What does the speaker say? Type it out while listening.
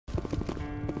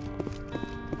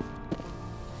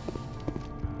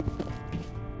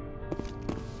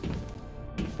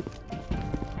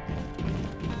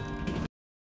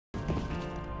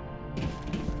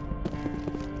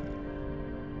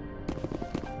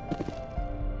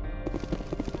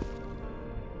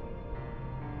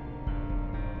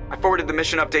forwarded the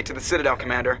mission update to the Citadel,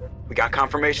 Commander. We got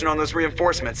confirmation on those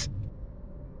reinforcements.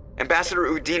 Ambassador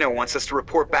Udina wants us to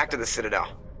report back to the Citadel.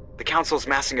 The Council's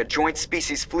massing a joint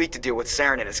species fleet to deal with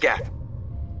Saren and his Geth.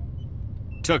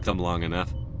 Took them long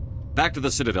enough. Back to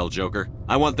the Citadel, Joker.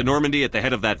 I want the Normandy at the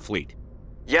head of that fleet.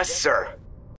 Yes, sir.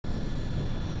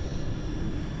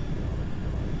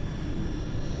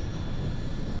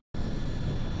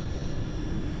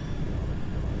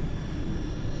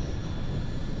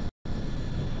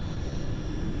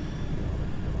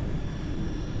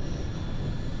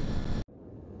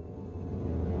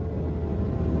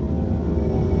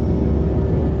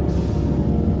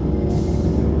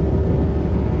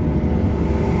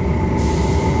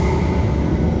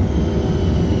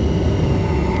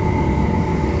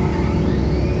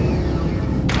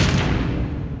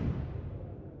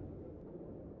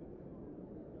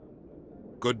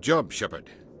 Good job, Shepard.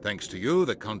 Thanks to you,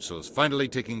 the Council's finally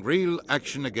taking real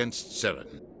action against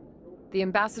Saren. The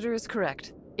Ambassador is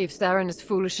correct. If Saren is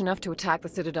foolish enough to attack the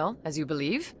Citadel, as you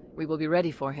believe, we will be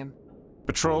ready for him.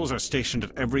 Patrols are stationed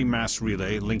at every mass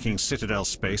relay linking Citadel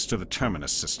space to the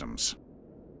Terminus systems.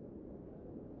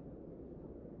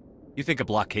 You think a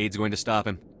blockade's going to stop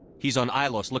him? He's on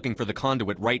Ilos looking for the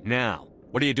conduit right now.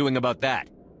 What are you doing about that?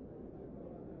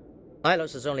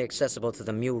 Ilos is only accessible to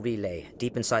the Mu relay,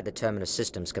 deep inside the Terminus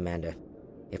systems, Commander.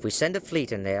 If we send a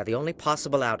fleet in there, the only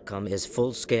possible outcome is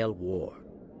full-scale war.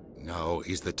 Now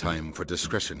is the time for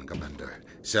discretion, Commander.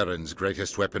 Saren's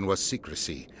greatest weapon was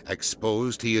secrecy.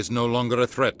 Exposed, he is no longer a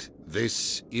threat.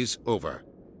 This is over.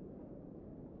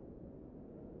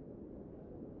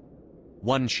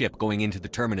 One ship going into the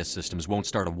Terminus systems won't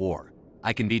start a war.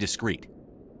 I can be discreet.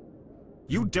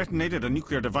 You detonated a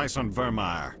nuclear device on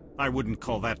Vermeer. I wouldn't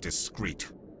call that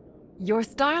discreet. Your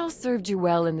style served you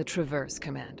well in the Traverse,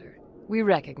 Commander. We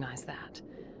recognize that.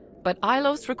 But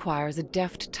Ilos requires a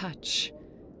deft touch.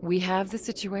 We have the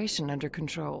situation under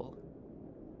control.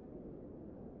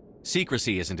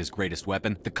 Secrecy isn't his greatest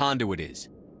weapon. The conduit is.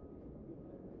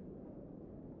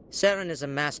 Saren is a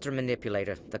master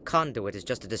manipulator. The conduit is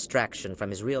just a distraction from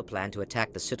his real plan to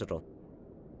attack the Citadel.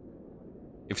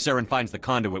 If Saren finds the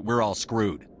conduit, we're all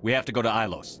screwed. We have to go to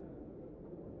Ilos.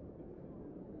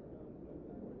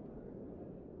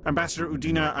 Ambassador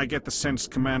Udina, I get the sense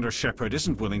Commander Shepard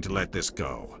isn't willing to let this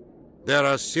go. There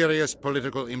are serious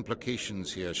political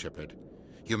implications here, Shepard.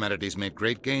 Humanity's made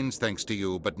great gains thanks to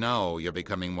you, but now you're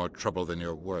becoming more trouble than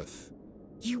you're worth.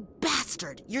 You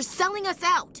bastard! You're selling us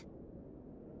out!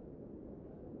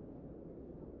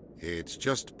 It's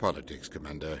just politics,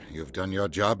 Commander. You've done your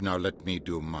job, now let me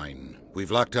do mine.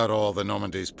 We've locked out all the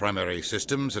Normandy's primary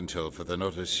systems until further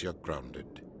notice you're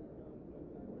grounded.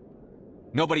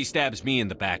 Nobody stabs me in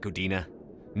the back, Udina.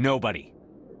 Nobody.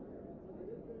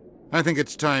 I think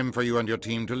it's time for you and your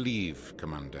team to leave,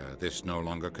 Commander. This no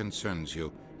longer concerns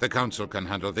you. The Council can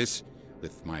handle this,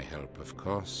 with my help, of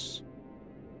course.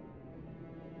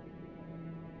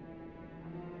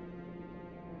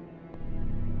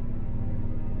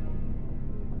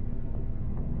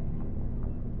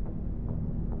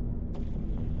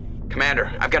 Commander,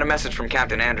 I've got a message from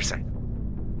Captain Anderson.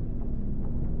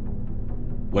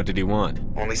 What did he want?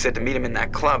 Only said to meet him in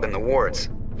that club in the wards.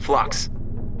 Flux.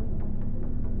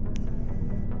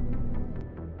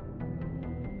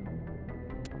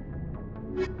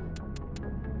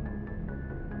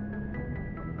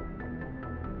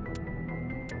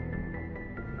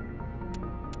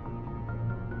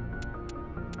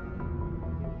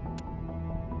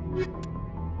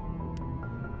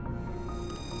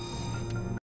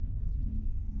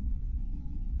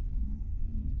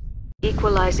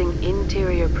 Equalizing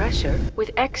interior pressure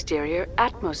with exterior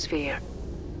atmosphere.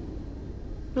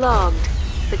 Logged.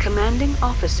 The commanding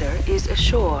officer is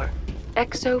ashore.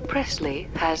 Exo Presley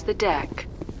has the deck.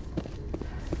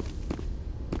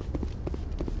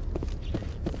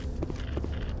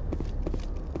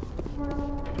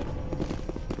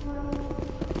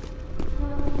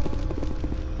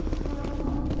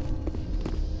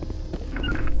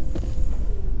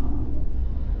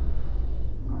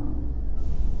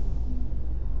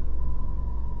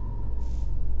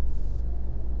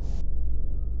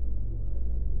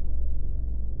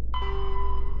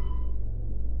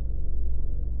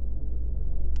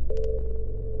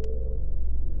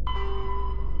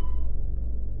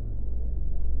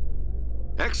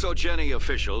 Exogeny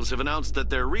officials have announced that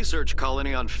their research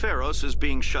colony on Pharos is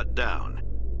being shut down.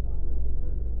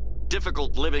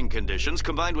 Difficult living conditions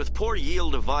combined with poor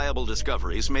yield of viable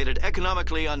discoveries made it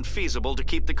economically unfeasible to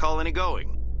keep the colony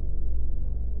going.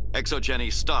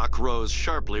 Exogeny stock rose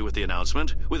sharply with the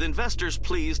announcement, with investors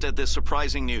pleased at this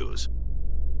surprising news.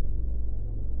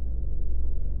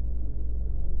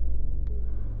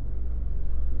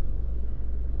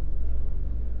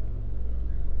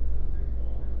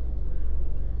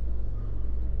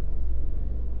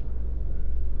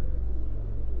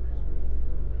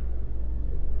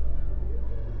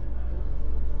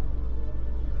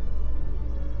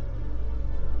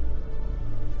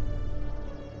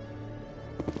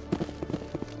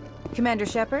 Commander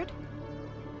Shepard?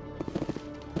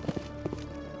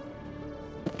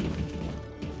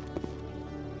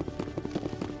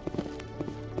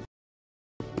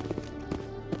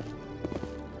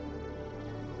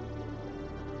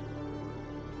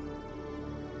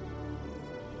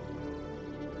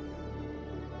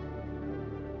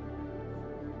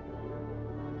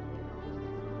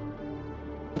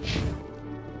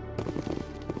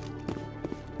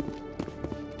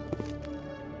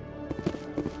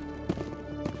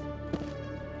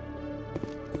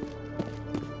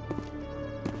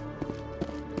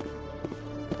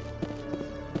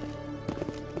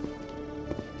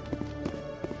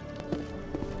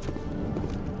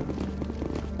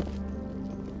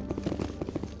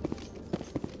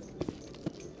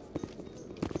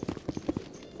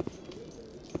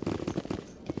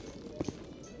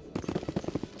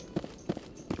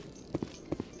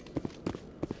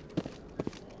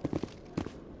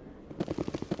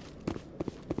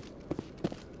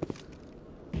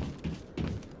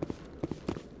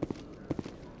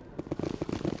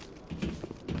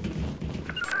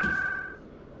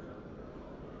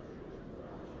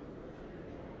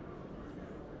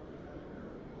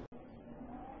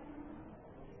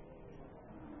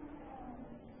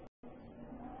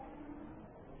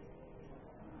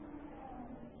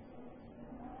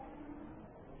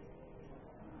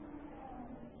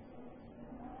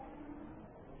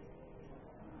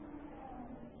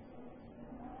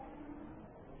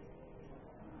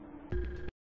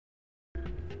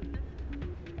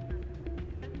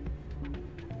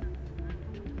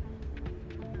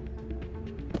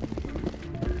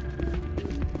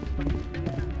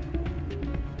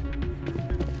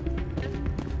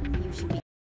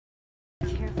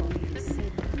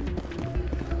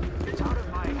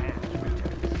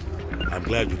 I'm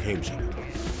glad you came, Shepard.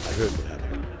 I heard what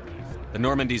happened. The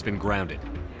Normandy's been grounded.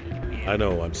 I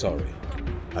know, I'm sorry.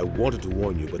 I wanted to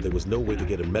warn you, but there was no way to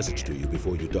get a message to you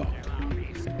before you docked.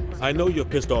 I know you're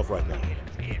pissed off right now,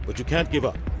 but you can't give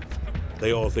up.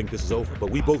 They all think this is over,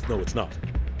 but we both know it's not.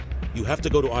 You have to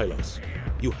go to Ilos.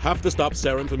 You have to stop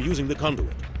Saren from using the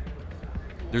conduit.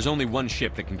 There's only one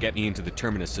ship that can get me into the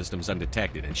Terminus systems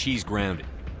undetected, and she's grounded.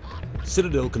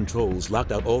 Citadel controls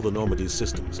locked out all the Normandy's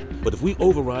systems, but if we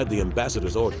override the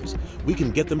Ambassador's orders, we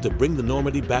can get them to bring the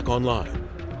Normandy back online.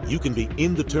 You can be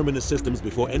in the Terminus systems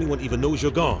before anyone even knows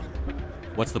you're gone.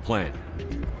 What's the plan?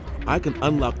 I can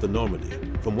unlock the Normandy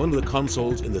from one of the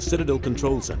consoles in the Citadel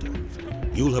Control Center.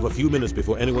 You'll have a few minutes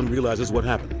before anyone realizes what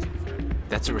happened.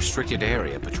 That's a restricted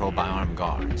area patrolled by armed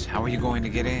guards. How are you going to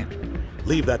get in?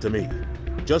 Leave that to me.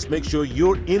 Just make sure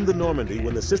you're in the Normandy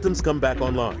when the systems come back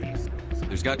online.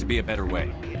 There's got to be a better way.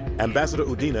 Ambassador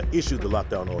Udina issued the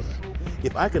lockdown order.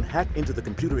 If I can hack into the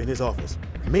computer in his office,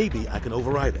 maybe I can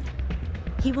override it.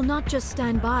 He will not just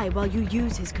stand by while you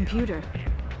use his computer.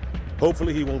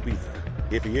 Hopefully he won't be there.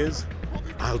 If he is,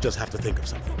 I'll just have to think of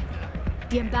something.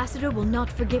 The Ambassador will not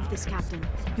forgive this, Captain.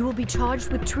 You will be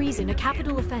charged with treason, a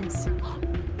capital offense.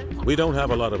 We don't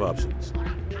have a lot of options.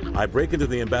 I break into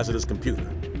the Ambassador's computer,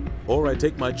 or I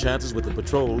take my chances with the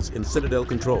patrols in Citadel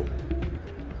Control.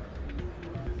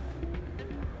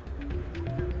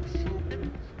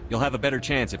 You'll have a better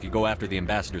chance if you go after the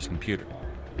Ambassador's computer.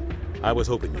 I was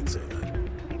hoping you'd say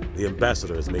that. The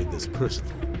Ambassador has made this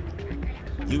personal.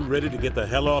 You ready to get the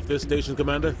hell off this station,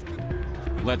 Commander?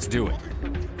 Let's do it.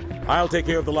 I'll take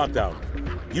care of the lockdown.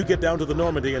 You get down to the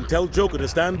Normandy and tell Joker to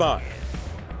stand by.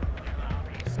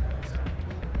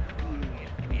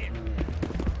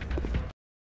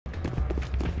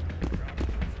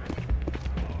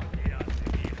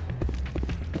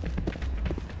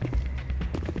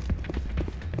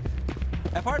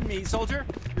 Pardon me, soldier.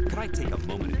 Could I take a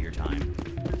moment of your time?